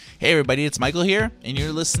Hey everybody, it's Michael here, and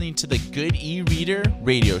you're listening to the Good E-Reader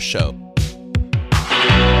radio show.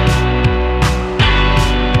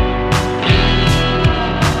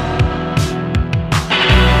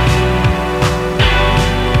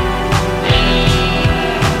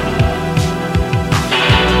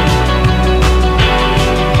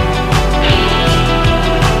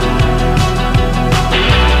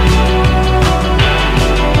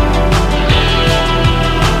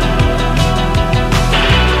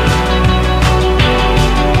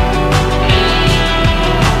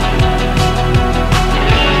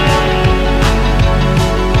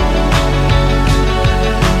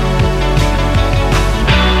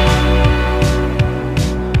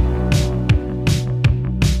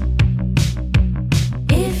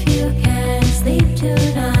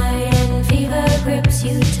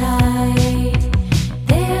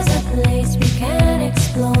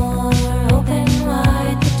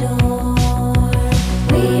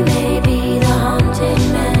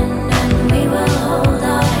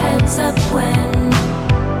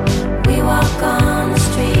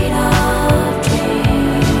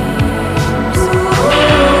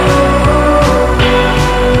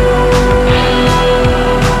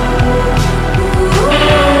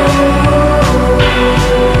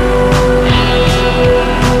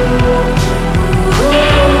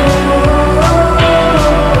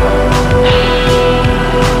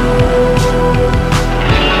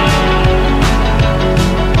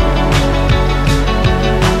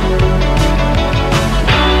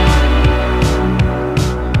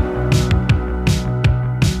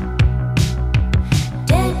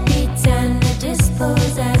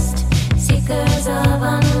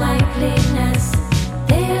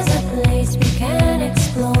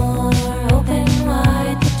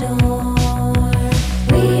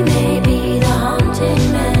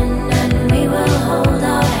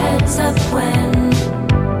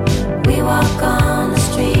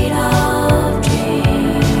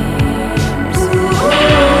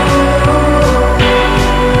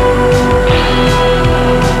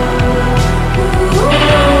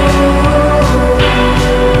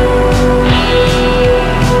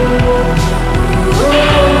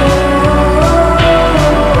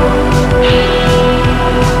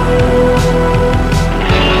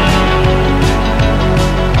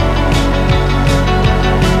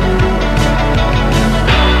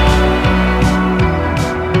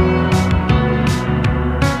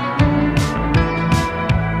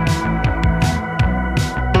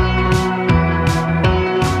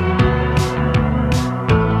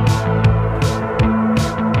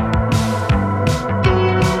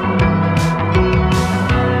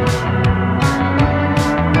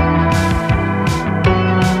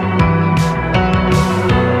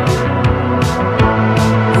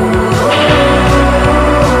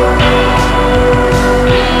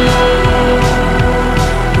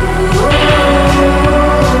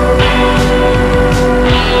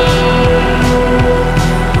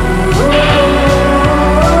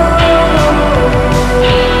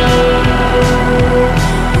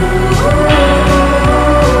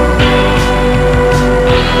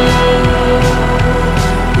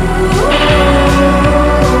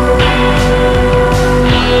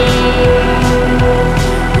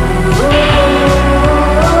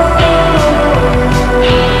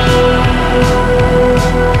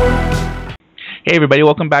 Hey everybody,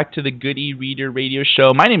 welcome back to the Good E-Reader radio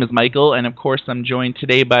show. My name is Michael, and of course I'm joined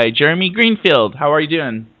today by Jeremy Greenfield. How are you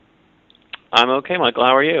doing? I'm okay, Michael.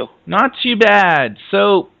 How are you? Not too bad.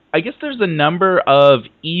 So I guess there's a number of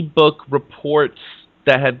eBook reports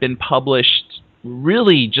that have been published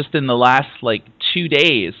really just in the last 2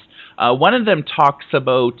 days. One of them talks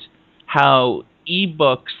about how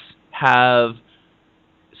ebooks have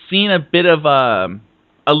seen a bit of a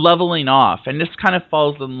leveling off, and this kind of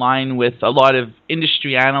falls in line with a lot of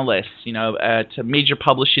industry analysts, at major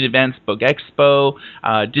publishing events, Book Expo,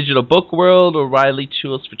 Digital Book World, O'Reilly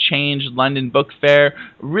Tools for Change, London Book Fair.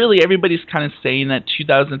 Really, everybody's kind of saying that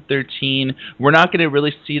 2013, we're not going to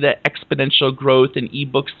really see the exponential growth in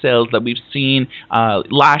ebook sales that we've seen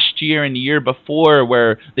last year and the year before,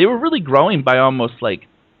 where they were really growing by almost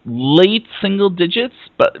late single digits,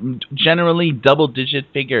 but generally double-digit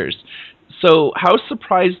figures. So how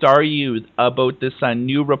surprised are you about this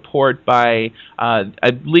new report by, I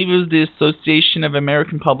believe it was the Association of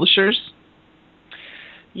American Publishers?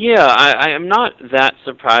 Yeah, I am not that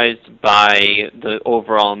surprised by the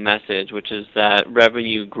overall message, which is that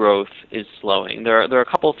revenue growth is slowing. There are a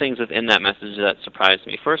couple of things within that message that surprised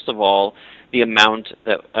me. First of all, the amount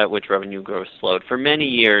at which revenue growth slowed. For many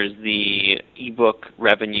years, the ebook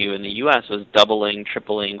revenue in the U.S. was doubling,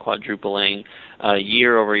 tripling, quadrupling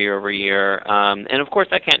year over year over year, and of course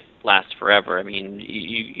that can't last forever. I mean,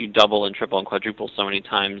 you double and triple and quadruple so many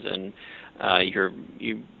times, and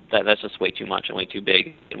that's just way too much and way too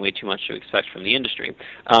big and way too much to expect from the industry.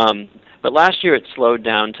 But last year it slowed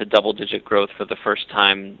down to double-digit growth for the first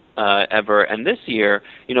time ever, and this year,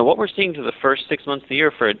 what we're seeing through the first 6 months of the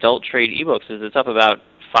year for adult trade ebooks is it's up about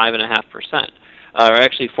 5.5%, or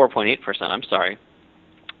actually 4.8%. I'm sorry,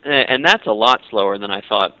 and that's a lot slower than I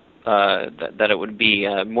thought that it would be.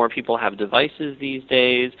 More people have devices these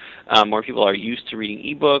days. More people are used to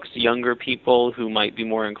reading ebooks. Younger people who might be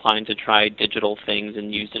more inclined to try digital things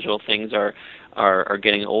and use digital things are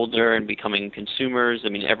getting older and becoming consumers. I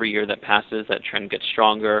mean, every year that passes, that trend gets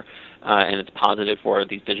stronger, and it's positive for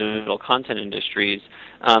these digital content industries.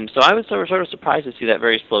 So I was sort of surprised to see that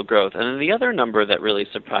very slow growth. And then the other number that really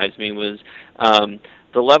surprised me was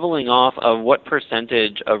the leveling off of what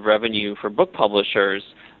percentage of revenue for book publishers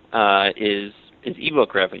is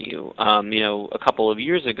ebook revenue. A couple of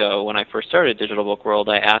years ago when I first started Digital Book World,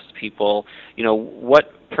 I asked people,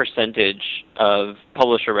 what percentage of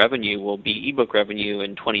publisher revenue will be ebook revenue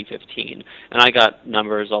in 2015? And I got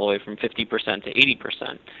numbers all the way from 50% to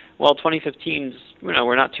 80%. Well, 2015's,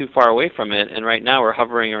 we're not too far away from it, and right now we're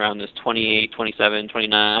hovering around this 28, 27,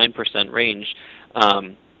 29% range.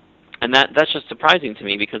 And that's just surprising to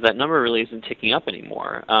me because that number really isn't ticking up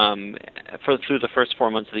anymore. Through the first 4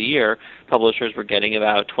 months of the year, publishers were getting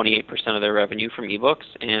about 28% of their revenue from ebooks,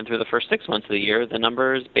 and through the first 6 months of the year, the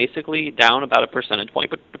number is basically down about a percentage point,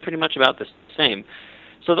 but pretty much about the same.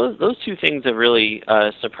 So those two things have really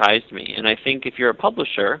surprised me, and I think if you're a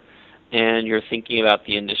publisher and you're thinking about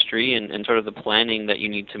the industry and sort of the planning that you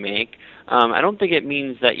need to make, I don't think it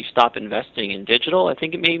means that you stop investing in digital. I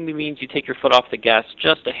think it maybe means you take your foot off the gas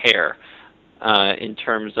just a hair in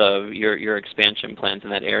terms of your expansion plans in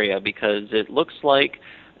that area, because it looks like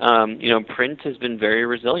print has been very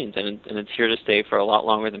resilient, and it's here to stay for a lot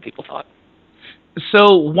longer than people thought.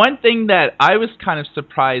 So one thing that I was kind of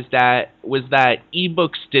surprised at was that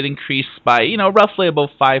ebooks did increase by, roughly about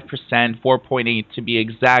 5%, 4.8 to be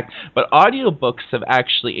exact, but audiobooks have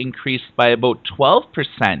actually increased by about 12%.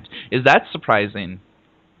 Is that surprising?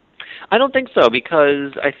 I don't think so,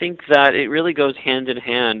 because I think that it really goes hand in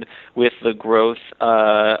hand with the growth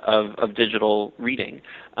of digital reading.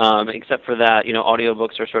 Except for that,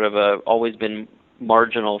 audiobooks are sort of always been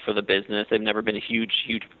marginal for the business. They've never been a huge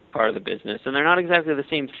part of the business, and they're not exactly the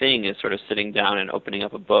same thing as sort of sitting down and opening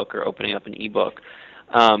up a book or opening up an ebook.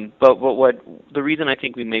 But what the reason I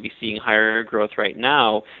think we may be seeing higher growth right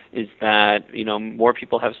now is that more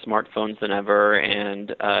people have smartphones than ever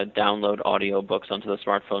and download audiobooks onto the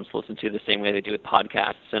smartphones to listen to the same way they do with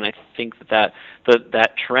podcasts. And I think that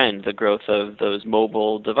trend, the growth of those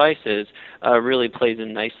mobile devices, really plays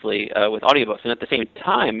in nicely with audiobooks. And at the same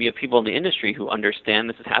time, you have people in the industry who understand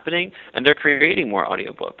this is happening, and they're creating more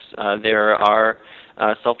audiobooks. There are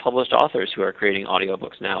self-published authors who are creating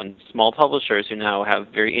audiobooks now, and small publishers who now have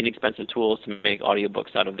very inexpensive tools to make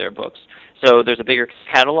audiobooks out of their books. So there's a bigger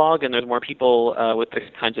catalog, and there's more people with the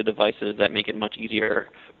kinds of devices that make it much easier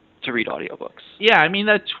to read audiobooks. Yeah, I mean,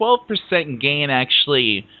 that 12% gain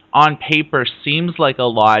actually on paper seems like a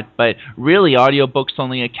lot, but really audiobooks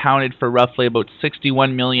only accounted for roughly about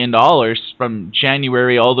 $61 million from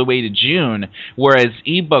January all the way to June, whereas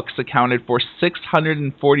ebooks accounted for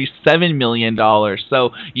 $647 million.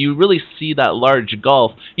 So you really see that large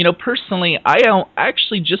gulf. Personally, I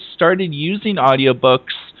actually just started using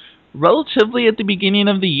audiobooks relatively at the beginning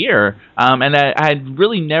of the year, and I had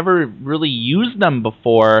really never really used them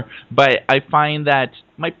before, but I find that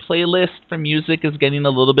my playlist for music is getting a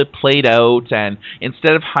little bit played out, and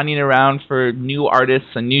instead of hunting around for new artists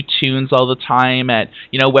and new tunes all the time at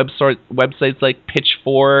websites like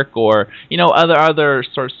Pitchfork or other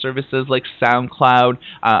sort of services like SoundCloud,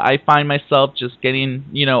 I find myself just getting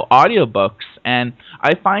audiobooks, and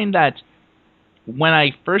I find that when I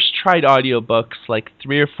first tried audiobooks like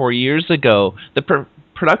 3 or 4 years ago, the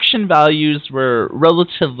production values were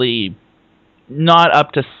relatively not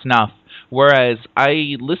up to snuff. Whereas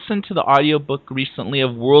I listened to the audiobook recently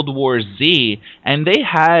of World War Z, and they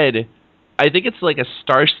had, I think it's like a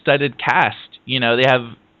star-studded cast. They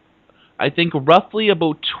have, I think, roughly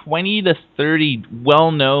about 20 to 30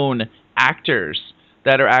 well-known actors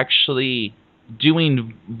that are actually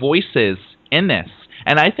doing voices in this.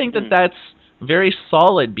 And I think that that's very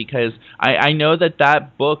solid, because I know that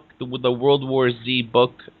that book, the World War Z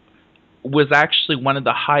book, was actually one of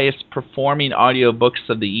the highest performing audiobooks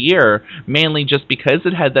of the year, mainly just because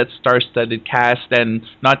it had that star-studded cast and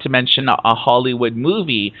not to mention a Hollywood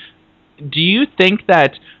movie. Do you think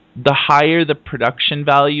that the higher the production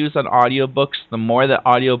values on audiobooks, the more that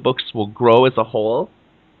audiobooks will grow as a whole?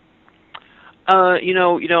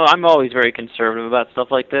 I'm always very conservative about stuff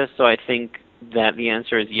like this, so I think that the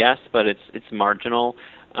answer is yes, but it's marginal.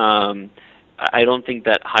 I don't think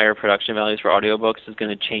that higher production values for audiobooks is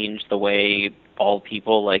going to change the way all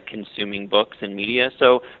people like consuming books and media.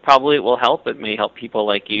 So probably it will help. It may help people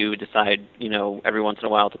like you decide, every once in a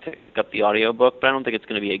while to pick up the audiobook, but I don't think it's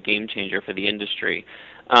going to be a game changer for the industry.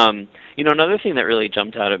 Another thing that really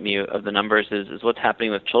jumped out at me of the numbers is what's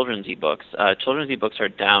happening with children's ebooks. Children's ebooks are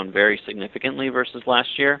down very significantly versus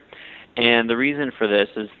last year. And the reason for this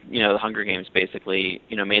is, the Hunger Games basically,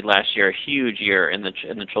 made last year a huge year in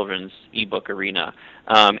the children's ebook arena,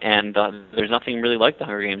 and there's nothing really like the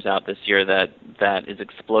Hunger Games out this year that is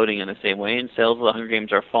exploding in the same way, and sales of the Hunger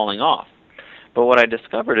Games are falling off. But what I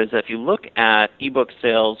discovered is that if you look at ebook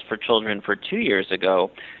sales for children for 2 years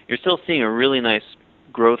ago, you're still seeing a really nice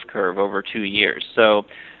growth curve over 2 years. So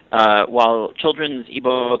while children's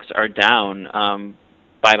ebooks are down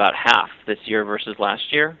by about half this year versus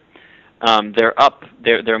last year, they're up.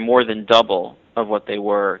 They're more than double of what they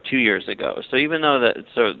were 2 years ago. So even though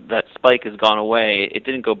that spike has gone away, it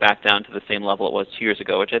didn't go back down to the same level it was 2 years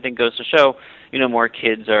ago, which I think goes to show, more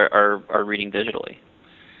kids are reading digitally.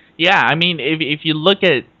 Yeah, I mean, if you look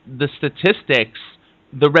at the statistics,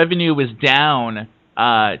 the revenue was down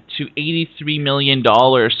to $83 million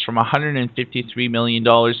from $153 million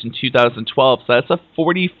in 2012. So that's a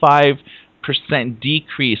 45%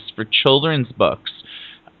 decrease for children's books.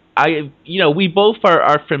 We both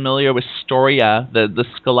are familiar with Storia, the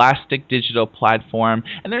Scholastic digital platform,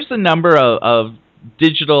 and there's a number of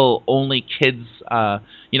digital-only kids,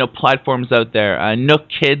 platforms out there. Nook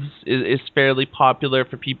Kids is fairly popular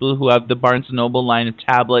for people who have the Barnes & Noble line of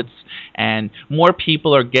tablets, and more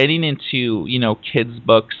people are getting into, kids'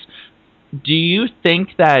 books. Do you think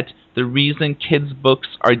that the reason kids' books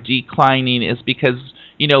are declining is because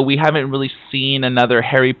we haven't really seen another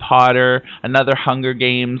Harry Potter, another Hunger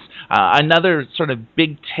Games, another sort of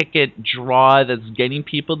big ticket draw that's getting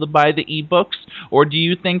people to buy the ebooks? Or do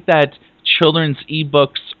you think that children's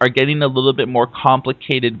ebooks are getting a little bit more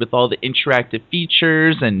complicated with all the interactive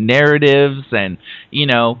features and narratives, and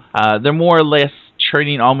they're more or less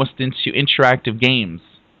turning almost into interactive games?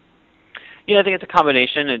 Yeah, I think it's a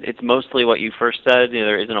combination. It's mostly what you first said.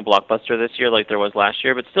 There isn't a blockbuster this year like there was last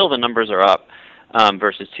year, but still the numbers are up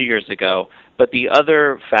versus 2 years ago. But the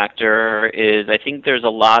other factor is I think there's a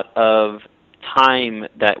lot of time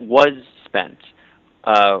that was spent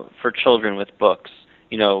for children with books,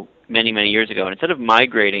 many, many years ago. And instead of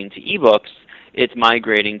migrating to ebooks, it's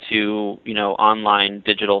migrating to, online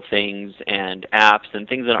digital things and apps and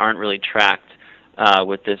things that aren't really tracked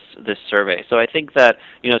with this survey. So I think that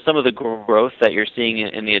some of the growth that you're seeing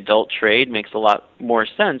in the adult trade makes a lot more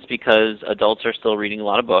sense because adults are still reading a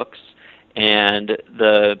lot of books, and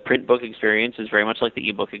the print book experience is very much like the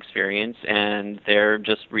ebook experience, and they're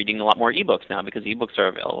just reading a lot more ebooks now because ebooks are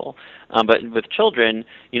available. But with children,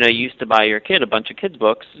 you used to buy your kid a bunch of kids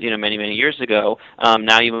books, many, many years ago.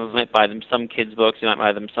 Now you might buy them some kids books, you might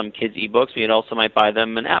buy them some kids ebooks, but you also might buy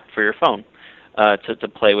them an app for your phone to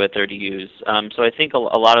play with or to use. So I think a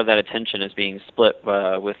lot of that attention is being split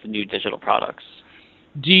with new digital products.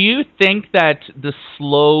 Do you think that the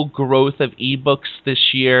slow growth of ebooks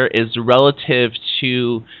this year is relative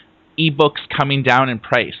to ebooks coming down in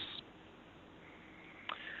price?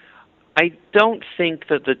 I don't think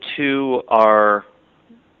that the two are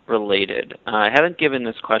related. I haven't given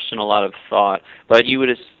this question a lot of thought, but you would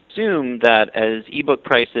assume that as ebook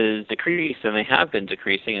prices decrease, and they have been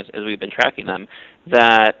decreasing as we've been tracking them,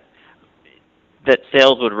 that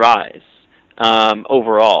sales would rise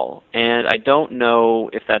overall. And I don't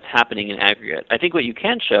know if that's happening in aggregate. I think what you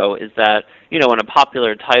can show is that, when a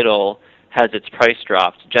popular title has its price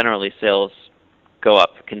dropped, generally sales go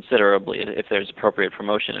up considerably if there's appropriate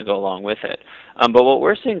promotion to go along with it. But what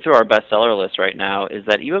we're seeing through our bestseller list right now is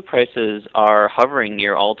that ebook prices are hovering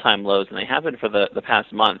near all-time lows, and they have been for the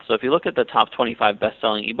past month. So if you look at the top 25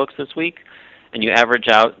 best-selling ebooks this week, and you average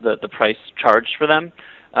out the price charged for them,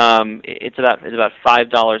 it's about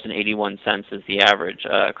 $5.81 is the average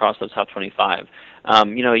across those top 25. A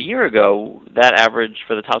year ago, that average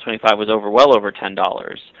for the top 25 was well over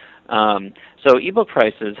 $10. So ebook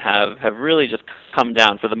prices have really just come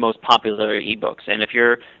down for the most popular ebooks. And if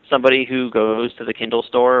you're somebody who goes to the Kindle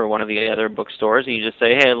store or one of the other bookstores and you just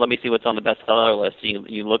say, hey, let me see what's on the bestseller list,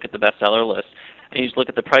 you look at the bestseller list and you just look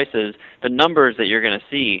at the prices, the numbers that you're going to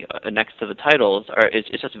see next to the titles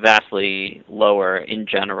it's just vastly lower in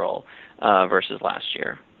general versus last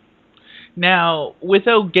year. Now,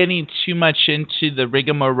 without getting too much into the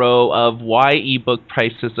rigmarole of why ebook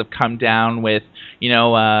prices have come down with,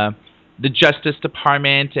 the Justice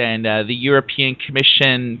Department and the European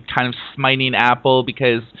Commission kind of smiting Apple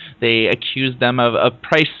because they accuse them of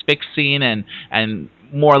price fixing, and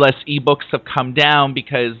more or less ebooks have come down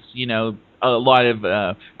because, a lot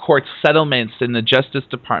of court settlements in the Justice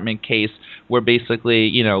Department case where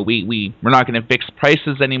basically, we're not going to fix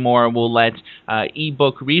prices anymore. We'll let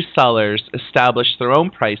ebook resellers establish their own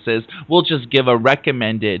prices. We'll just give a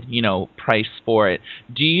recommended, price for it.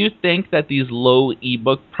 Do you think that these low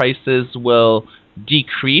ebook prices will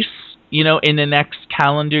decrease, in the next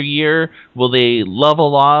calendar year? Will they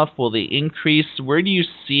level off? Will they increase? Where do you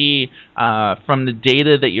see, from the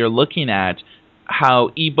data that you're looking at, how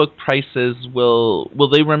ebook prices will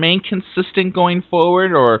they remain consistent going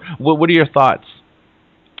forward, or what are your thoughts?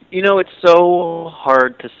 It's so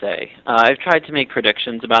hard to say. I've tried to make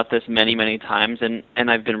predictions about this many times,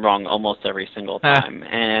 and I've been wrong almost every single time.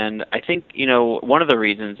 And I think, one of the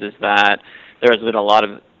reasons is that there has been a lot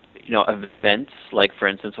of events, like for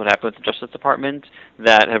instance what happened with the Justice Department,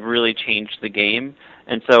 that have really changed the game.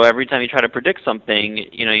 And so every time you try to predict something,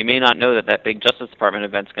 you may not know that big Justice Department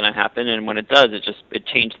event's going to happen, and when it does, it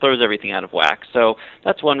throws everything out of whack. So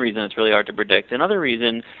that's one reason it's really hard to predict. Another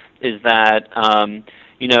reason is that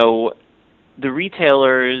the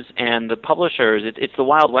retailers and the publishers, it's the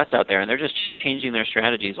Wild West out there, and they're just changing their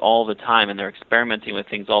strategies all the time, and they're experimenting with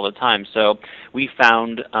things all the time. So we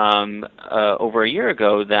found over a year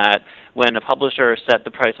ago that when a publisher set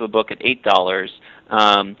the price of a book at $8,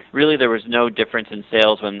 really there was no difference in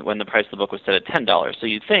sales when the price of the book was set at $10. So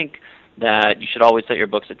you'd think that you should always set your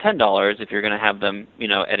books at $10 if you're going to have them,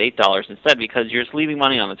 at $8 instead, because you're just leaving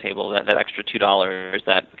money on the table, that extra $2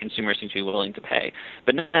 that consumers seem to be willing to pay.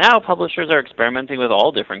 But now publishers are experimenting with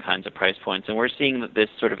all different kinds of price points, and we're seeing that this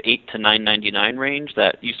sort of $8 to $9.99 range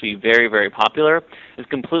that used to be very, very popular has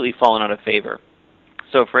completely fallen out of favor.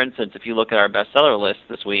 So, for instance, if you look at our bestseller list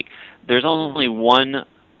this week, there's only one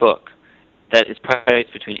book that is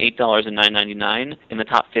priced between $8 and $9.99 in the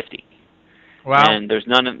top 50. Wow. And there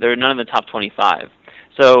are none in the top 25.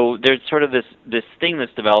 So there's sort of this thing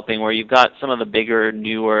that's developing where you've got some of the bigger,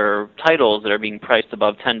 newer titles that are being priced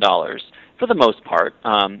above $10 for the most part.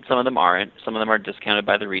 Some of them aren't. Some of them are discounted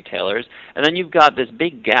by the retailers. And then you've got this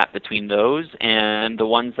big gap between those and the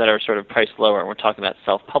ones that are sort of priced lower. And we're talking about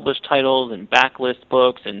self-published titles and backlist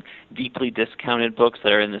books and deeply discounted books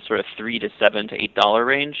that are in this sort of $3 to $7 to $8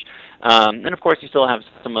 range. And of course, you still have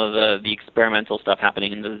some of the experimental stuff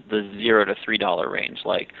happening in the $0 to $3 range,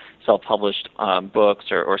 like self-published books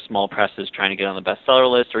or small presses trying to get on the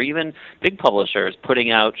bestseller list, or even big publishers putting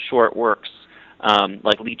out short works.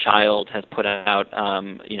 Like Lee Child has put out,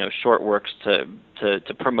 short works to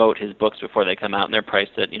promote his books before they come out, and they're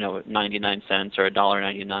priced at 99 cents or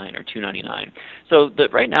 $1.99 or $2.99. So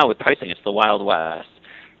right now with pricing, it's the Wild West.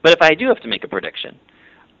 But if I do have to make a prediction,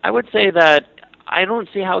 I would say that I don't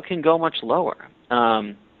see how it can go much lower.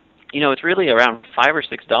 It's really around $5 or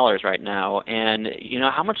 $6 right now, and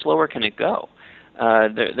how much lower can it go?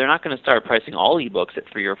 They're not going to start pricing all ebooks at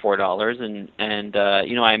 $3 or $4, and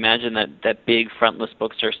I imagine that big frontlist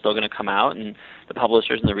books are still going to come out, and the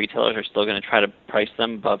publishers and the retailers are still going to try to price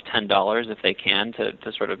them above $10 if they can to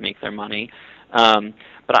sort of make their money.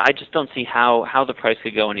 But I just don't see how the price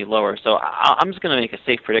could go any lower. So I'm just going to make a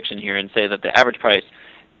safe prediction here and say that the average price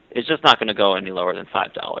is just not going to go any lower than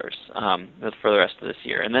 $5 for the rest of this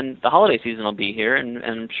year. And then the holiday season will be here, and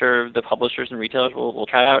I'm sure the publishers and retailers will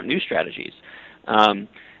try out new strategies.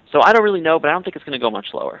 So I don't really know, but I don't think it's going to go much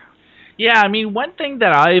lower. Yeah, I mean, one thing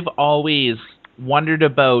that I've always wondered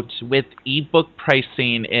about with ebook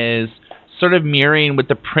pricing is sort of mirroring what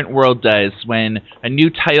the print world does. When a new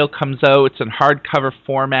title comes out, it's in hardcover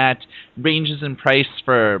format, ranges in price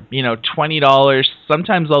for, $20,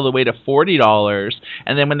 sometimes all the way to $40,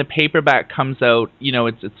 and then when the paperback comes out,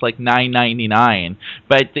 it's like $9.99.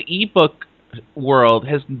 But the ebook world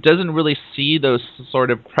doesn't really see those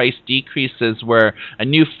sort of price decreases where a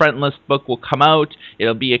new frontlist book will come out,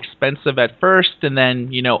 it'll be expensive at first, and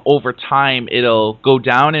then over time it'll go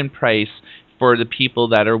down in price for the people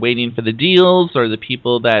that are waiting for the deals, or the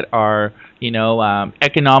people that are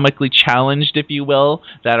economically challenged, if you will,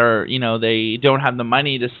 that are they don't have the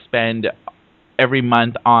money to spend every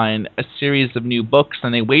month on a series of new books,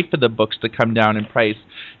 and they wait for the books to come down in price.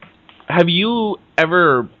 Have you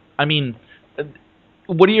ever? I mean,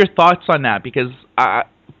 what are your thoughts on that? Because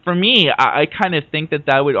for me, I kind of think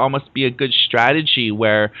that would almost be a good strategy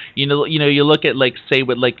where you look at like say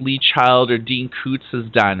what like Lee Child or Dean Koontz has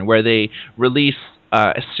done, where they release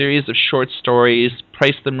a series of short stories,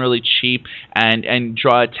 price them really cheap, and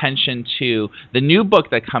draw attention to the new book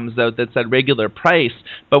that comes out that's at regular price.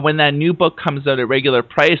 But when that new book comes out at regular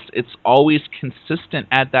price, it's always consistent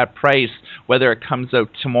at that price, whether it comes out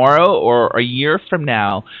tomorrow or a year from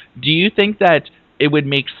now. Do you think that it would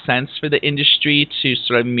make sense for the industry to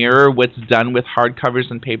sort of mirror what's done with hardcovers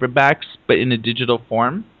and paperbacks, but in a digital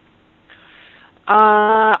form?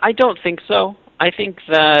 I don't think so. I think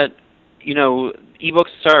that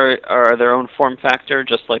ebooks are their own form factor,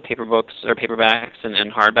 just like paper books or paperbacks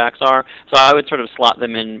and hardbacks are. So I would sort of slot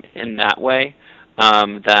them in that way.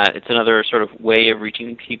 That it's another sort of way of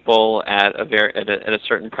reaching people at a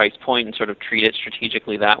certain price point and sort of treat it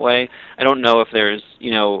strategically that way. I don't know if there's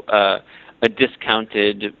a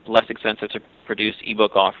discounted, less expensive to produce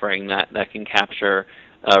ebook offering that can capture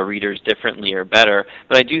readers differently or better.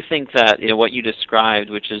 But I do think that what you described,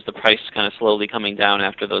 which is the price kind of slowly coming down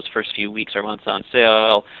after those first few weeks or months on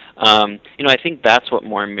sale, I think that's what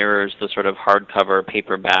more mirrors the sort of hardcover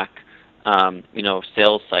paperback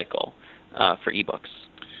sales cycle for ebooks.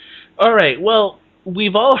 All right. Well,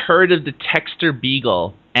 we've all heard of the Texter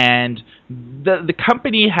Beagle, and the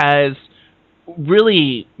company has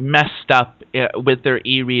really messed up with their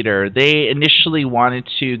e-reader. They initially wanted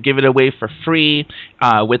to give it away for free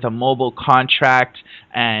with a mobile contract,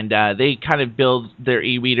 and they kind of billed their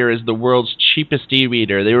e-reader as the world's cheapest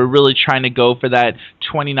e-reader. They were really trying to go for that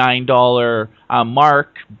 $29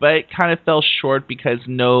 mark, but it kind of fell short because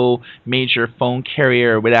no major phone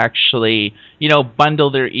carrier would actually,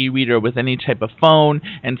 bundle their e-reader with any type of phone,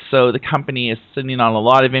 and so the company is sitting on a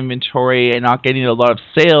lot of inventory and not getting a lot of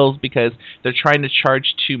sales because they're trying to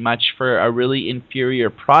charge too much for a really inferior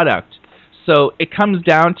product. So it comes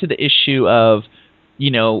down to the issue of,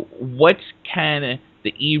 what can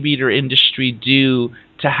the e-reader industry do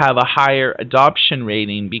to have a higher adoption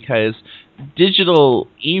rating, because digital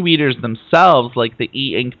e-readers themselves, like the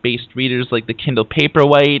e-ink based readers like the Kindle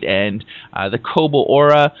Paperwhite and the Kobo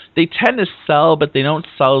Aura, they tend to sell, but they don't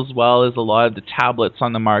sell as well as a lot of the tablets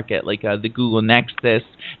on the market, like the Google Nexus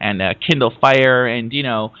and Kindle Fire and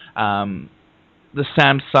the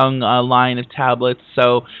Samsung line of tablets.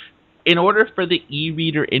 So in order for the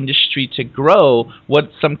e-reader industry to grow, what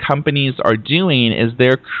some companies are doing is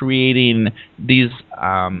they're creating these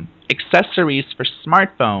accessories for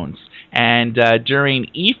smartphones. And during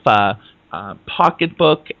IFA,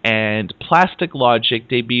 Pocketbook and Plastic Logic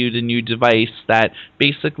debuted a new device that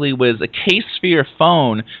basically was a case for your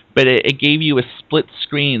phone, but it gave you a split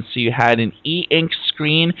screen. So you had an e-ink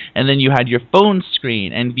screen, and then you had your phone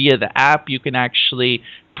screen. And via the app, you can actually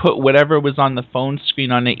put whatever was on the phone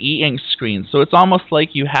screen on the e-ink screen. So it's almost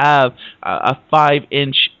like you have a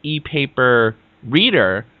 5-inch e-paper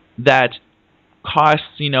reader that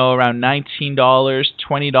costs, around $19,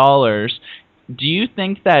 $20. Do you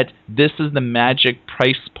think that this is the magic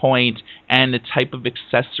price point and the type of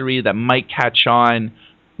accessory that might catch on,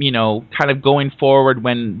 kind of going forward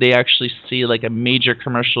when they actually see like a major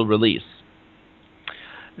commercial release?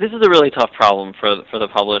 This is a really tough problem for the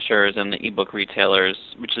publishers and the ebook retailers,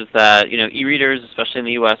 which is that e-readers, especially in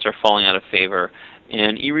the U.S., are falling out of favor,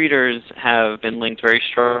 and e-readers have been linked very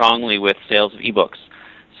strongly with sales of ebooks.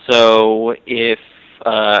 So if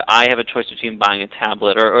I have a choice between buying a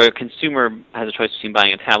tablet, or a consumer has a choice between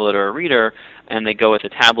buying a tablet or a reader, and they go with a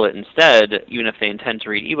tablet instead, even if they intend to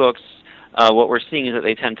read ebooks, what we're seeing is that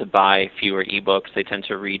they tend to buy fewer ebooks, they tend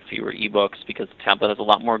to read fewer ebooks because the tablet has a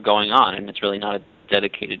lot more going on, and it's really not a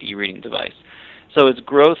dedicated e-reading device. So as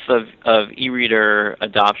growth of e-reader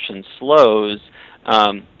adoption slows,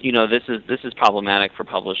 this is problematic for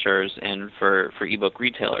publishers and for ebook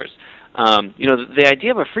retailers. The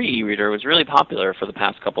idea of a free e-reader was really popular for the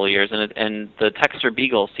past couple of years, and the Texter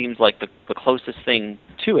Beagle seems like the closest thing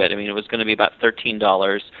to it. I mean, it was going to be about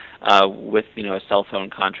 $13 with a cell phone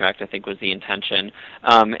contract, I think was the intention,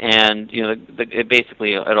 and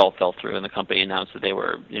it all fell through, and the company announced that they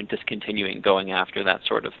were discontinuing going after that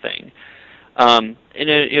sort of thing. And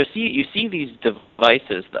you see these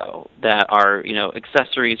devices though that are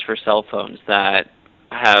accessories for cell phones that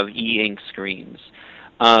have e-ink screens.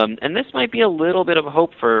 And this might be a little bit of a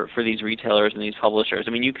hope for these retailers and these publishers.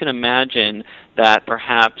 I mean, you can imagine that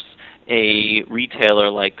perhaps a retailer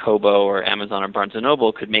like Kobo or Amazon or Barnes &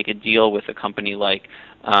 Noble could make a deal with a company like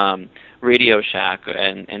Radio Shack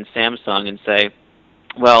and Samsung and say,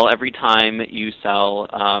 Well, every time you sell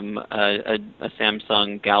a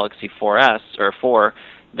Samsung Galaxy 4S or 4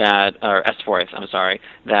 that or S4, I'm sorry,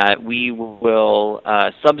 that we will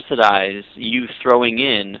subsidize you throwing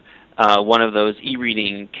in one of those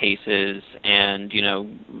e-reading cases, and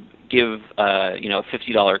give a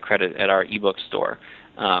 $50 credit at our ebook store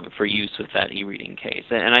for use with that e-reading case.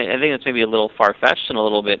 And I think that's maybe a little far-fetched and a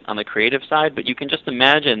little bit on the creative side, but you can just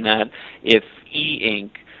imagine that if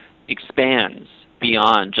e-ink expands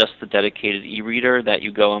beyond just the dedicated e-reader that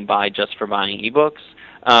you go and buy just for buying ebooks,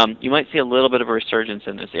 you might see a little bit of a resurgence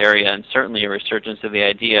in this area, and certainly a resurgence of the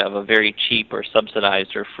idea of a very cheap or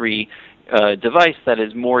subsidized or free device that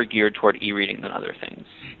is more geared toward e-reading than other things.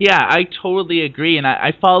 Yeah, I totally agree, and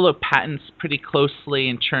I follow patents pretty closely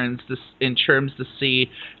in terms to see,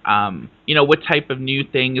 what type of new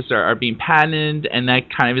things are being patented, and that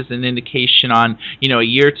kind of is an indication on, a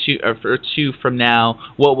year or two from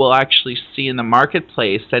now, what we'll actually see in the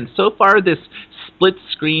marketplace. And so far, this split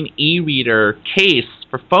screen e-reader case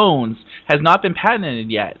for phones has not been patented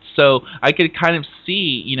yet. So I could kind of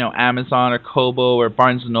see, Amazon or Kobo or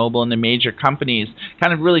Barnes & Noble and the major companies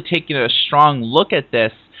kind of really taking a strong look at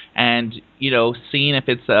this and, seeing if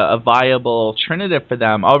it's a viable alternative for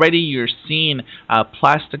them. Already you're seeing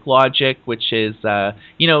Plastic Logic, which is, in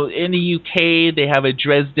the UK, they have a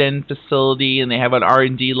Dresden facility and they have an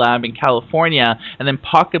R&D lab in California. And then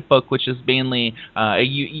Pocketbook, which is mainly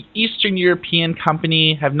Eastern European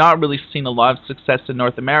company, have not really seen a lot of success in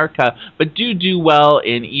North America, but do well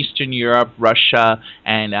in Eastern Europe, Russia,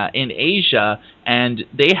 and in Asia. And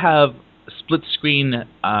they have split screen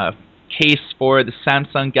case for the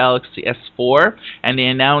Samsung Galaxy S4, and they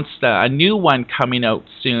announced a new one coming out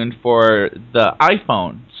soon for the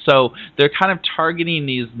iPhone. So they're kind of targeting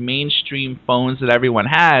these mainstream phones that everyone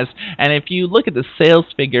has. And if you look at the sales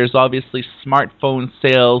figures, obviously smartphone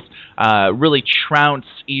sales really trounce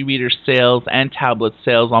e-reader sales and tablet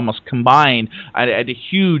sales almost combined at a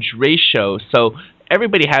huge ratio. So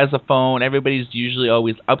everybody has a phone. Everybody's usually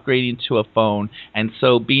always upgrading to a phone. And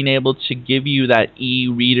so being able to give you that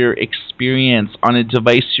e-reader experience on a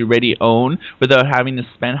device you already own without having to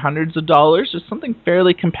spend hundreds of dollars is something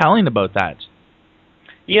fairly compelling about that.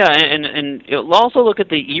 Yeah, and you'll also look at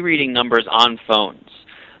the e-reading numbers on phones.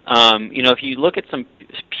 If you look at some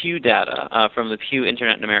Pew data from the Pew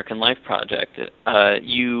Internet and American Life Project,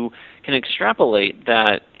 you can extrapolate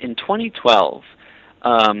that in 2012,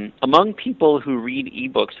 among people who read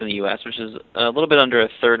ebooks in the U.S., which is a little bit under a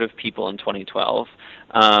third of people in 2012,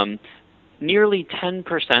 nearly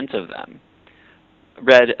 10% of them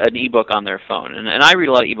read an ebook on their phone. And I read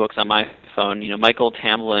a lot of ebooks on my phone. Michael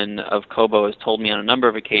Tamlin of Kobo has told me on a number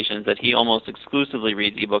of occasions that he almost exclusively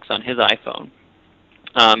reads ebooks on his iPhone.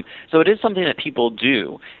 So it is something that people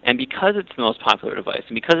do, and because it's the most popular device,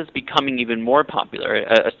 and because it's becoming even more popular,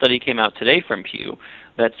 a study came out today from Pew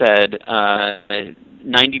that said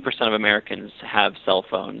 90% of Americans have cell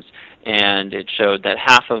phones, and it showed that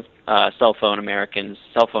half of cell phone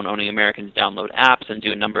owning Americans download apps and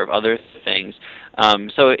do a number of other things.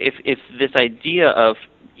 So if this idea of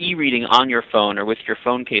e-reading on your phone or with your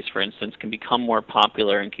phone case, for instance, can become more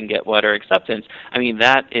popular and can get wider acceptance,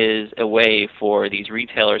 that is a way for these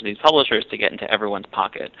retailers and these publishers to get into everyone's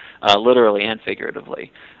pocket, literally and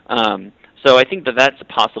figuratively. So I think that that's a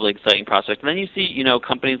possibly exciting prospect. And then you see,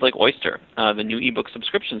 companies like Oyster, the new ebook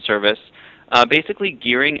subscription service, basically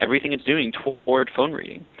gearing everything it's doing toward phone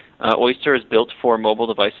reading. Oyster is built for mobile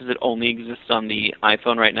devices. It only exists on the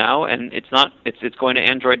iPhone right now, and it's going to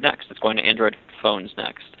Android next. It's going to Android phones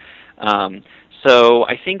next. So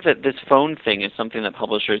I think that this phone thing is something that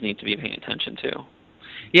publishers need to be paying attention to.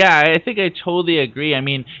 Yeah, I think I totally agree.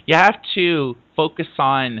 You have to focus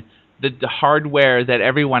on the hardware that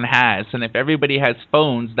everyone has, and if everybody has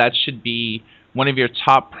phones, that should be one of your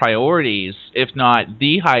top priorities, if not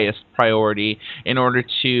the highest priority, in order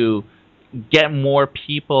to get more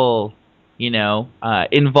people,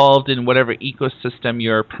 involved in whatever ecosystem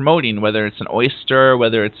you're promoting, whether it's an Oyster,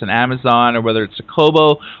 whether it's an Amazon, or whether it's a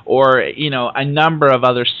Kobo, or, a number of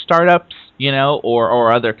other startups,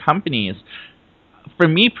 or other companies. For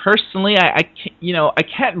me personally, I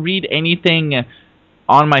can't read anything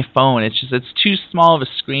on my phone. It's too small of a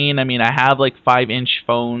screen. I have 5-inch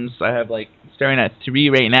phones. I have staring at 3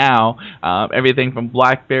 right now, everything from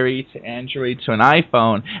BlackBerry to Android to an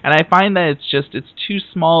iPhone, and I find that it's too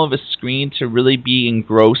small of a screen to really be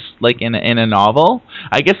engrossed in a novel.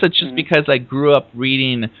 I guess it's just because I grew up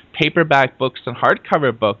reading paperback books and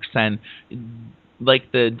hardcover books, and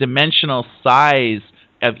the dimensional size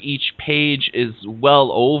of each page is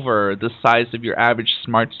well over the size of your average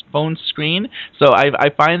smartphone screen. So I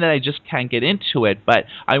find that I just can't get into it. But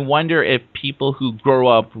I wonder if people who grow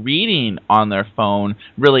up reading on their phone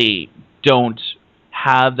really don't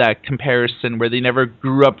have that comparison where they never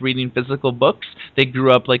grew up reading physical books. They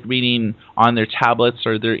grew up like reading on their tablets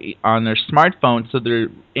or on their smartphones, so they're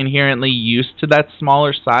inherently used to that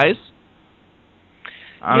smaller size.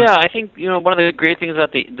 Yeah, I think one of the great things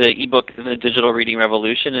about the ebook and the digital reading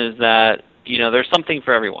revolution is that there's something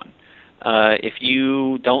for everyone. If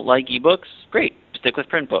you don't like ebooks, great, stick with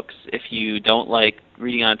print books. If you don't like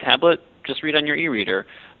reading on a tablet, just read on your e-reader.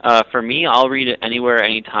 For me, I'll read it anywhere,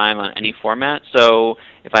 anytime, on any format. So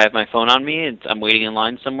if I have my phone on me, I'm waiting in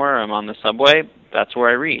line somewhere, I'm on the subway, that's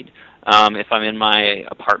where I read. If I'm in my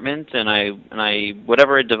apartment and I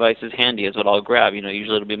whatever device is handy is what I'll grab.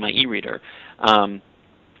 Usually it'll be my e-reader.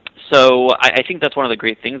 So I think that's one of the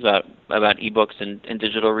great things about ebooks and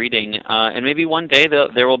digital reading. And maybe one day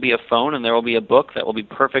there will be a phone and there will be a book that will be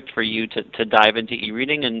perfect for you to dive into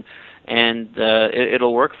e-reading, and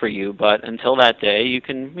it'll work for you. But until that day, you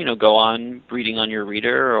can go on reading on your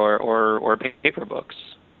reader or paper books.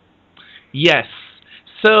 Yes.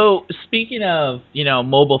 So speaking of,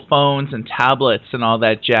 mobile phones and tablets and all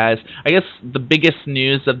that jazz, I guess the biggest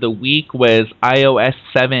news of the week was iOS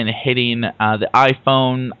 7 hitting the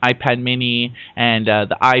iPhone, iPad mini, and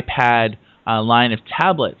the iPad line of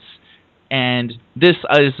tablets. And this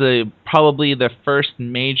is probably the first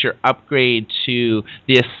major upgrade to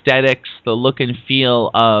the aesthetics, the look and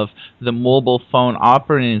feel of the mobile phone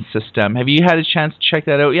operating system. Have you had a chance to check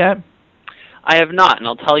that out yet? I have not, and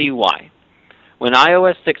I'll tell you why. When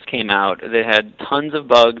iOS 6 came out, it had tons of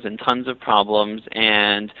bugs and tons of problems,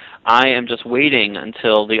 and I am just waiting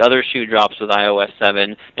until the other shoe drops with iOS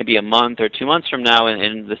 7, maybe a month or 2 months from now,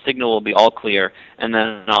 and the signal will be all clear, and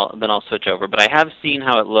then I'll switch over. But I have seen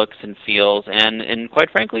how it looks and feels, and quite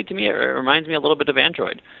frankly, to me, it reminds me a little bit of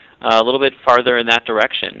Android, a little bit farther in that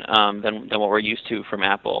direction than what we're used to from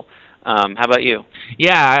Apple. How about you?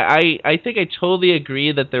 Yeah, I think I totally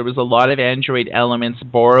agree that there was a lot of Android elements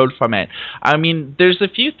borrowed from it. I mean, there's a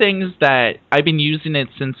few things that I've been using it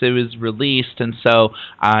since it was released, and so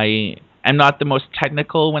I am not the most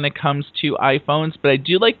technical when it comes to iPhones, but I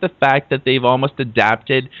do like the fact that they've almost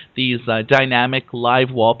adapted these dynamic live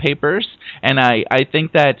wallpapers, and I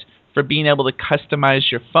think that for being able to customize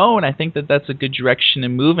your phone, I think that that's a good direction to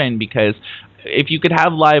move in, because if you could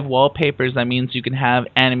have live wallpapers, that means you can have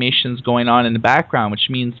animations going on in the background, which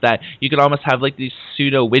means that you could almost have like these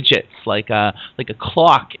pseudo widgets, like a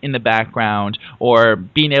clock in the background, or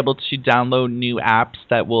being able to download new apps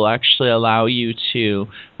that will actually allow you to,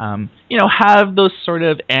 have those sort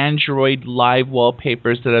of Android live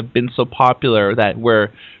wallpapers that have been so popular, that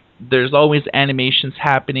where there's always animations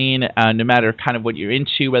happening, no matter kind of what you're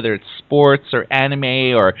into, whether it's sports or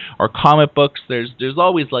anime or comic books. There's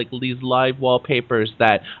always like these live wallpapers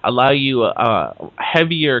that allow you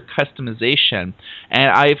heavier customization.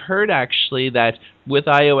 And I've heard actually that with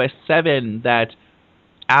iOS 7 that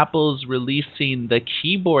Apple's releasing the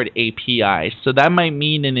keyboard API, so that might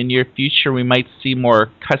mean in the near future we might see more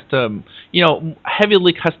custom,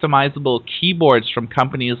 heavily customizable keyboards from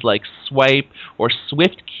companies like Swipe or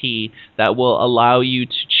SwiftKey that will allow you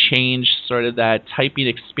to change sort of that typing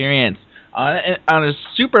experience. On a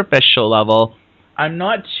superficial level, I'm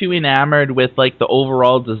not too enamored with like the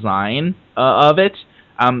overall design of it.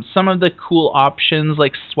 Some of the cool options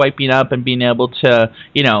like swiping up and being able to,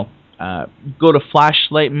 go to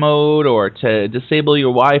flashlight mode or to disable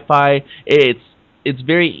your Wi-Fi. It's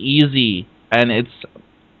very easy, and it's,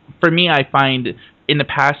 for me, I find in the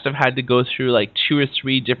past I've had to go through like 2 or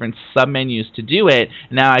 3 different submenus to do it.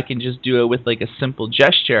 Now I can just do it with like a simple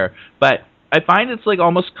gesture. But I find it's like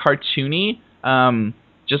almost cartoony,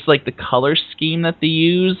 just like the color scheme that they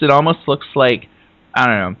use. It almost looks like, I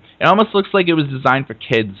don't know, it almost looks like it was designed for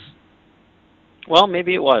kids. Well,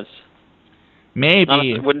 maybe it was.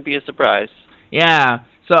 Maybe. It wouldn't be a surprise. Yeah.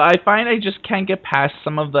 So I find I just can't get past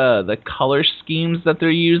some of the color schemes that they're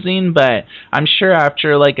using, but I'm sure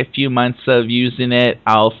after like a few months of using it,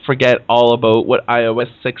 I'll forget all about what iOS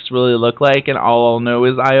 6 really looked like, and all I'll know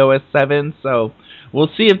is iOS 7. So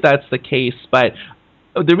we'll see if that's the case. But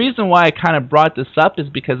the reason why I kind of brought this up is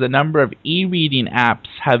because a number of e-reading apps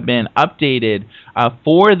have been updated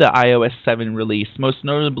for the iOS 7 release, most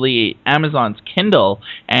notably Amazon's Kindle.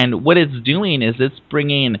 And what it's doing is it's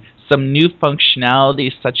bringing some new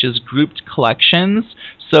functionality such as grouped collections.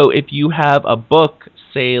 So if you have a book,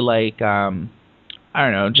 say like,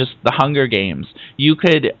 just The Hunger Games, you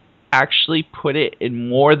could actually put it in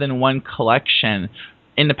more than one collection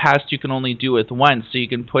in the past you can only do with once. So you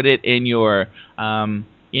can put it in your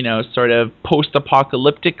sort of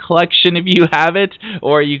post-apocalyptic collection if you have it,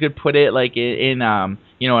 or you could put it like in an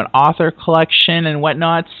author collection and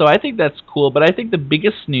whatnot. So I think that's cool. But I think the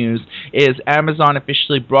biggest news is Amazon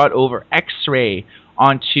officially brought over X-Ray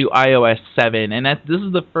onto iOS 7, and this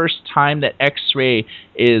is the first time that X-Ray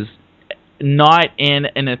is not in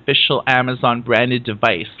an official Amazon branded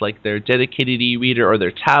device like their dedicated e-reader or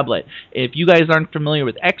their tablet. If you guys aren't familiar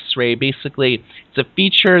with X-Ray, basically it's a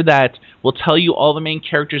feature that will tell you all the main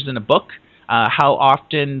characters in a book, how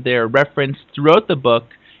often they're referenced throughout the book,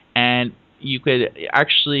 and you could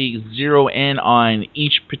actually zero in on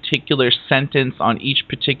each particular sentence on each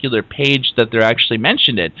particular page that they're actually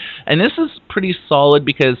mentioned in. And this is pretty solid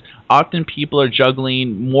because often people are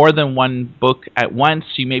juggling more than one book at once.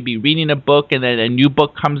 You may be reading a book and then a new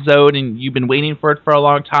book comes out and you've been waiting for it for a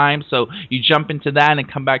long time, so you jump into that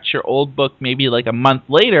and come back to your old book maybe like a month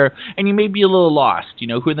later, and you may be a little lost.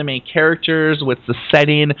 Who are the main characters? What's the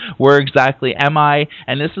setting? Where exactly am I?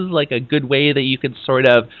 And this is like a good way that you can sort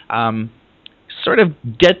of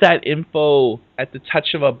get that info at the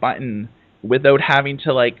touch of a button without having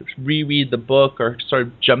to like reread the book or sort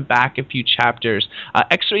of jump back a few chapters.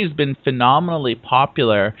 X-Ray has been phenomenally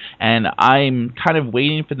popular, and I'm kind of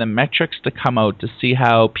waiting for the metrics to come out to see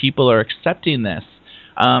how people are accepting this.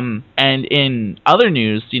 And in other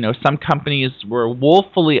news, some companies were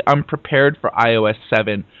woefully unprepared for iOS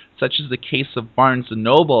 7, such as the case of Barnes &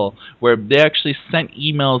 Noble, where they actually sent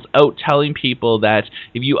emails out telling people that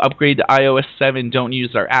if you upgrade to iOS 7, don't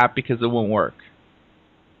use our app because it won't work.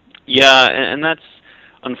 Yeah, and that's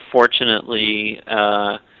unfortunately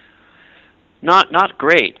not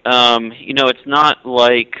great. It's not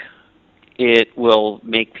like it will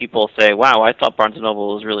make people say, wow, I thought Barnes &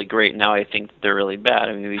 Noble was really great, now I think they're really bad.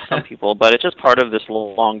 I mean, maybe some people, but it's just part of this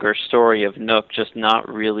longer story of Nook just not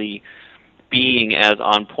really being as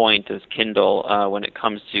on point as Kindle when it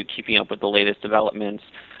comes to keeping up with the latest developments.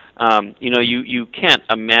 You can't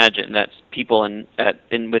imagine that people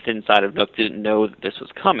inside of Nook didn't know that this was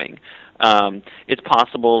coming. It's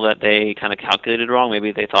possible that they kind of calculated wrong.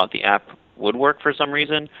 Maybe they thought the app would work for some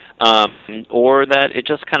reason, or that it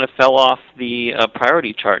just kind of fell off the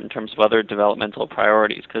priority chart in terms of other developmental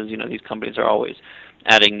priorities, because these companies are always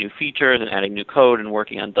adding new features and adding new code and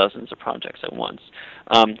working on dozens of projects at once.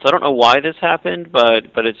 So I don't know why this happened, but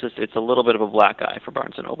it's a little bit of a black eye for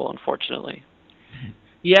Barnes & Noble, unfortunately.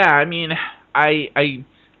 Yeah, I mean,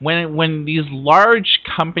 when these large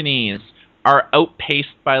companies are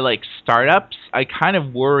outpaced by like startups, I kind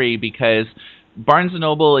of worry because Barnes &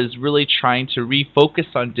 Noble is really trying to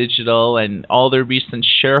refocus on digital, and all their recent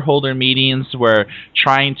shareholder meetings were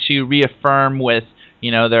trying to reaffirm with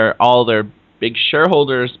all their big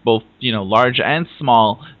shareholders, both large and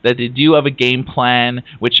small, that they do have a game plan,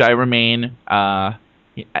 which I remain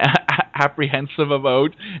apprehensive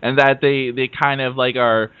about, and that they kind of like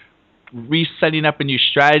are resetting up a new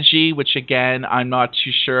strategy, which again I'm not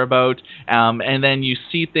too sure about. And then you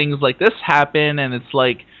see things like this happen, and it's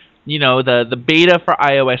like the beta for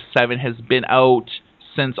iOS 7 has been out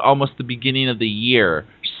since almost the beginning of the year,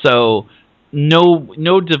 so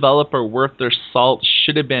no developer worth their salt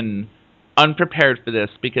should have been unprepared for this,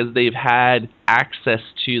 because they've had access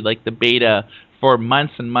to like the beta for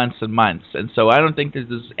months and months and months, and so I don't think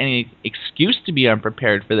there's any excuse to be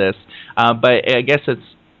unprepared for this. But I guess it's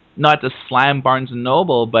not to slam Barnes &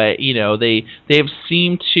 Noble, but they've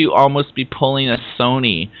seemed to almost be pulling a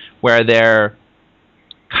Sony, where they're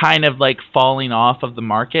kind of like falling off of the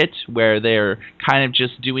market, where they're kind of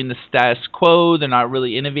just doing the status quo. They're not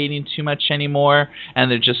really innovating too much anymore, and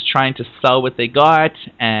they're just trying to sell what they got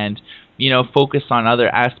and focus on other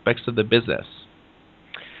aspects of the business.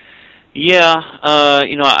 Yeah,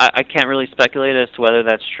 I can't really speculate as to whether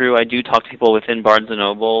that's true. I do talk to people within Barnes &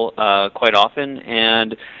 Noble quite often,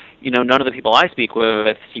 and none of the people I speak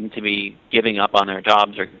with seem to be giving up on their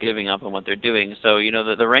jobs or giving up on what they're doing. So,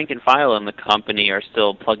 the rank and file in the company are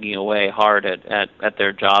still plugging away hard at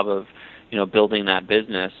their job of, building that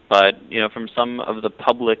business. But, from some of the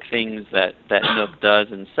public things that Nook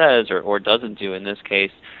does and says or doesn't do in this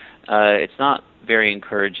case, it's not very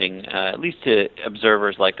encouraging, at least to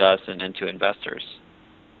observers like us and to investors.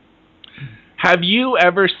 Have you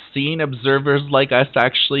ever seen observers like us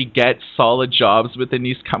actually get solid jobs within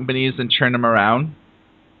these companies and turn them around?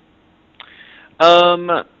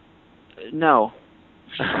 No.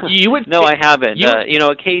 No, I haven't.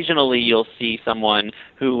 Occasionally you'll see someone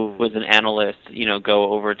who was an analyst,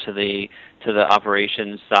 go over to the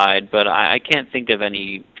operations side, but I can't think of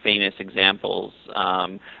any famous examples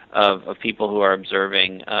of people who are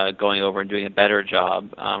observing going over and doing a better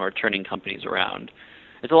job or turning companies around.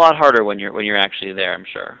 it's a lot harder when you're actually there, I'm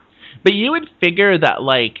sure. But you would figure that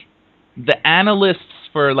like the analysts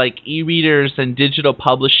for like e-readers and digital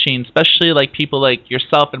publishing, especially like people like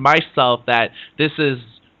yourself and myself, that this is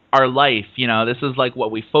our life. This is like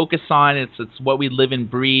what we focus on. It's what we live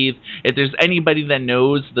and breathe. If there's anybody that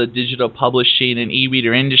knows the digital publishing and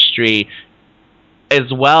e-reader industry as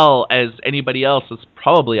well as anybody else, it's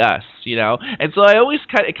probably us. And so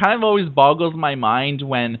it kind of always boggles my mind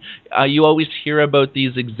when you always hear about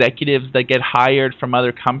these executives that get hired from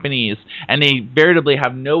other companies and they veritably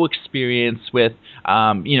have no experience with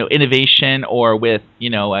innovation or with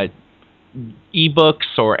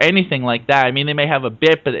ebooks or anything like that. I mean, they may have a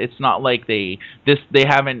bit, but it's not like they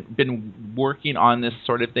haven't been working on this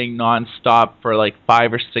sort of thing nonstop for like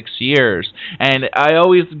 5 or 6 years. And I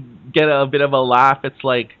always get a bit of a laugh. It's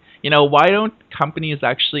like, why don't companies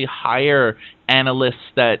actually hire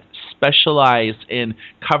analysts that specialize in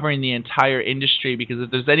covering the entire industry? Because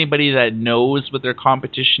if there's anybody that knows what their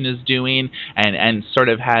competition is doing and sort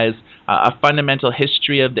of has a fundamental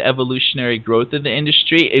history of the evolutionary growth of the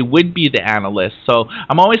industry, it would be the analysts. So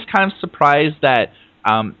I'm always kind of surprised that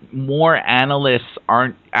more analysts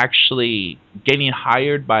aren't actually getting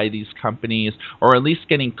hired by these companies, or at least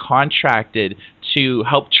getting contracted to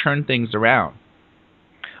help turn things around.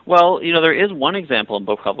 Well, there is one example in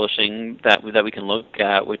book publishing that we can look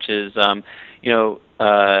at, which is,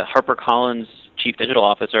 HarperCollins' chief digital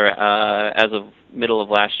officer, as of middle of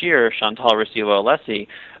last year, Chantal Riccio-Alessi,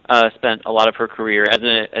 spent a lot of her career as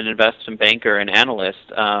an investment banker and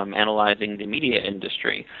analyst, analyzing the media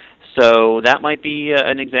industry. So that might be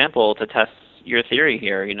an example to test your theory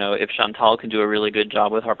here. If Chantal can do a really good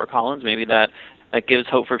job with HarperCollins, maybe that gives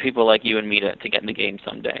hope for people like you and me to get in the game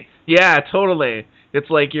someday. Yeah, totally. It's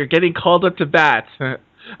like you're getting called up to bat. Exactly.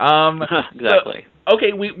 So,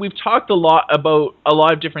 okay, we've talked a lot about a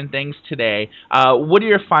lot of different things today. What are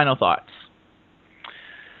your final thoughts?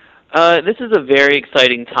 This is a very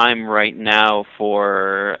exciting time right now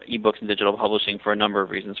for ebooks and digital publishing for a number of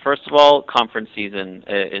reasons. First of all, conference season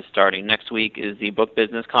is starting. Next week is the Book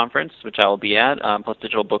Business Conference, which I will be at. Plus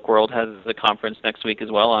Digital Book World has a conference next week as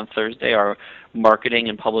well on Thursday, our Marketing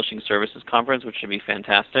and Publishing Services Conference, which should be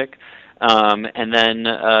fantastic. And then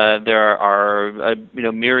there are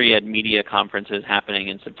myriad media conferences happening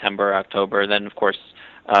in September, October. Then, of course,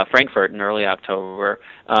 Frankfurt in early October,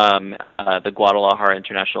 the Guadalajara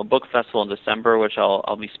International Book Festival in December, which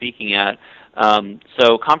I'll be speaking at.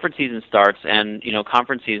 So conference season starts, and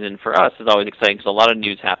conference season for us is always exciting because a lot of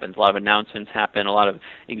news happens, a lot of announcements happen, a lot of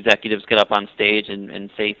executives get up on stage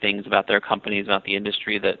and say things about their companies, about the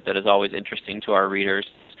industry that is always interesting to our readers.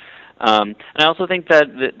 And I also think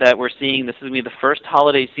that we're seeing this is going to be the first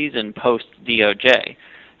holiday season post DOJ.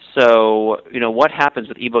 So what happens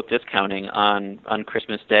with ebook discounting on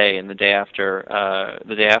Christmas Day and the day after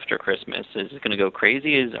Christmas? Is it going to go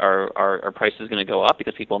crazy? Are prices going to go up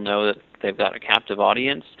because people know that they've got a captive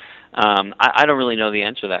audience? I don't really know the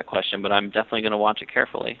answer to that question, but I'm definitely going to watch it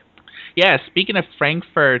carefully. Yeah, speaking of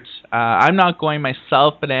Frankfurt, I'm not going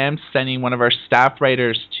myself, but I am sending one of our staff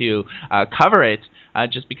writers to cover it,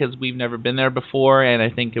 just because we've never been there before, and I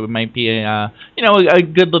think it might be a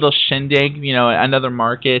good little shindig, another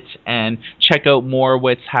market, and check out more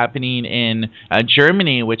what's happening in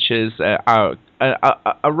Germany, which is a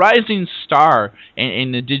rising star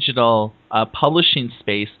in the digital publishing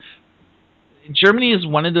space. Germany is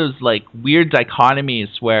one of those like weird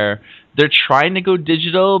dichotomies where they're trying to go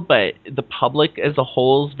digital, but the public as a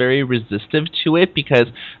whole is very resistive to it because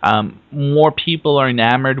more people are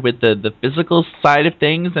enamored with the physical side of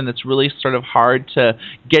things, and it's really sort of hard to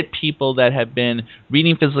get people that have been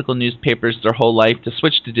reading physical newspapers their whole life to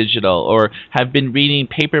switch to digital, or have been reading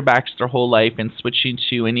paperbacks their whole life and switching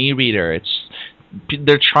to an e-reader.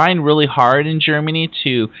 They're trying really hard in Germany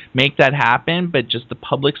to make that happen, but just the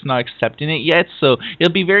public's not accepting it yet. So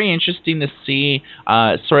it'll be very interesting to see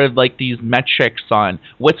sort of like these metrics on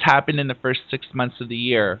what's happened in the first 6 months of the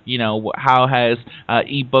year. How has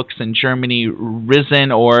ebooks in Germany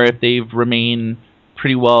risen, or if they've remained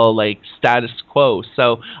pretty well like status quo.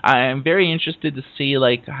 So I'm very interested to see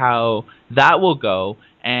like how that will go.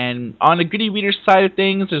 And on the Good e-Reader side of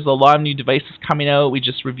things, there's a lot of new devices coming out. We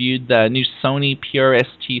just reviewed the new Sony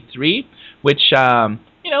PRS-T3, which I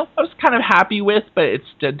was kind of happy with, but it's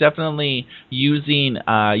definitely using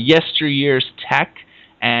yesteryear's tech.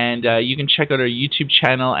 And you can check out our YouTube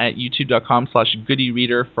channel at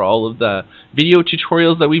youtube.com/goodereader for all of the video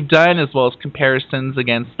tutorials that we've done, as well as comparisons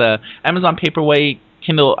against the Amazon Paperwhite,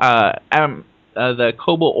 Kindle, the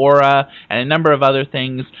Kobo Aura and a number of other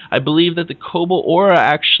things. I believe that the Kobo Aura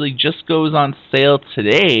actually just goes on sale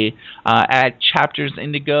today at Chapters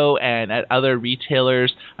Indigo and at other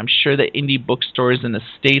retailers. I'm sure that indie bookstores in the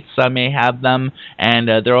States may have them, and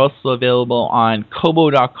they're also available on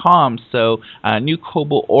Kobo.com. So new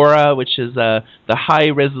Kobo Aura, which is the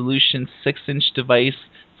high-resolution 6-inch device,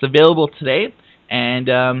 it's available today. And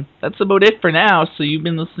that's about it for now. So you've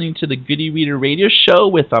been listening to the Goody Reader Radio Show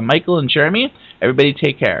with Michael and Jeremy. Everybody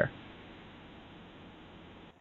take care.